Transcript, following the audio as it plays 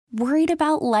Worried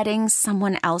about letting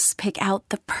someone else pick out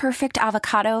the perfect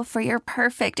avocado for your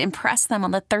perfect impress them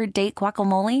on the third date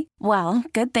guacamole? Well,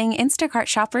 good thing Instacart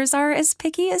shoppers are as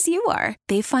picky as you are.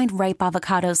 They find ripe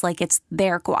avocados like it's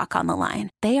their guac on the line.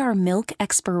 They are milk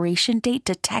expiration date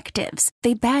detectives.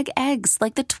 They bag eggs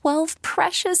like the 12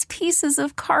 precious pieces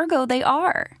of cargo they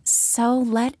are. So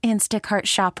let Instacart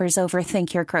shoppers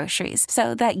overthink your groceries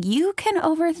so that you can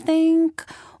overthink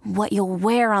what you'll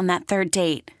wear on that third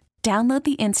date. Download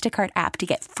the Instacart app to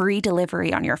get free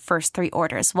delivery on your first 3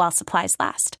 orders while supplies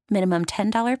last. Minimum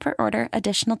 $10 per order.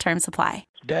 Additional terms apply.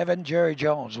 Devin, Jerry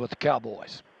Jones with the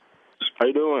Cowboys. How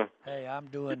you doing? Hey, I'm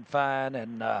doing fine,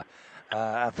 and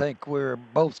I think we're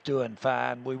both doing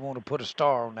fine. We want to put a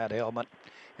star on that helmet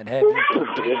and have you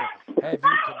continue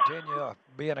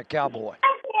being a Cowboy.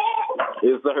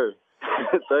 Yes, sir.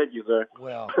 Thank you, sir.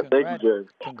 Well, thank you, Jerry.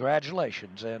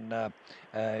 Congratulations. And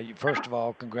first of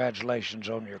all, congratulations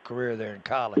on your career there in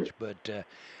college. But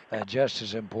just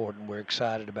as important, we're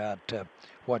excited about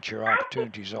what your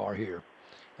opportunities are here.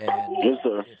 And yes,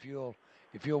 sir.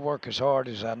 if you'll work as hard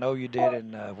as I know you did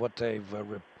in what they've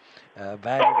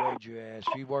evaluated you as,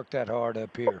 if you work that hard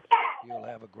up here, you'll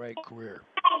have a great career.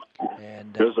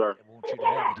 And yes, sir. I want you to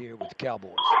have it here with the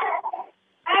Cowboys.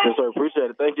 Yes, sir. Appreciate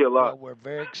it. Thank you a lot. Well, we're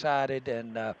very excited,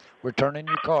 and we're turning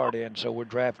your card in, so we're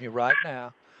drafting you right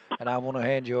now. And I want to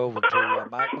hand you over to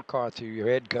Mike McCarthy, your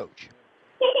head coach.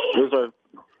 Yes, sir.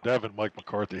 Devin, Mike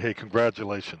McCarthy. Hey,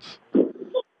 congratulations.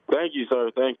 Thank you,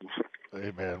 sir. Thank you.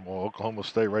 Hey, man. Well, Oklahoma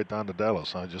State right down to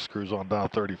Dallas. I just cruise on down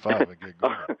 35 and get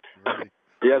going. You ready?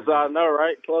 Yes, I know,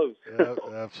 right? Close. Yeah,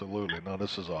 absolutely. No,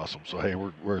 this is awesome. So, hey,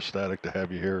 we're ecstatic to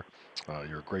have you here.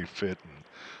 You're a great fit,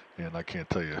 and I can't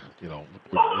tell you,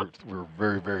 we're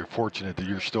very, very fortunate that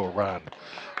you're still around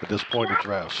at this point in the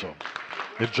draft. So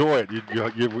enjoy it.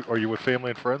 Are you with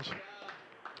family and friends?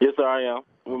 Yes, sir, I am.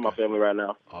 I'm with my family right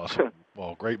now. Awesome.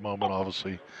 Well, great moment,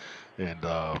 obviously, and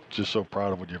just so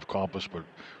proud of what you've accomplished, but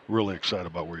really excited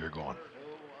about where you're going.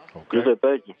 Okay. Yes, sir,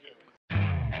 thank you.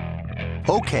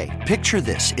 Okay, picture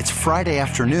this. It's Friday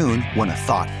afternoon when a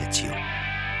thought hits you.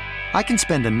 I can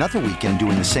spend another weekend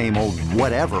doing the same old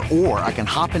whatever, or I can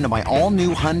hop into my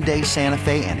all-new Hyundai Santa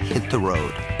Fe and hit the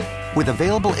road. With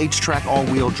available H-Track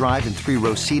all-wheel drive and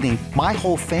 3-row seating, my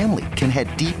whole family can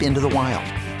head deep into the wild.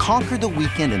 Conquer the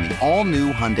weekend in the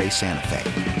all-new Hyundai Santa Fe.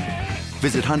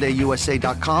 Visit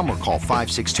HyundaiUSA.com or call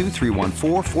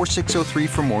 562-314-4603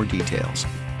 for more details.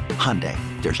 Hyundai,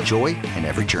 there's joy in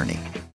every journey.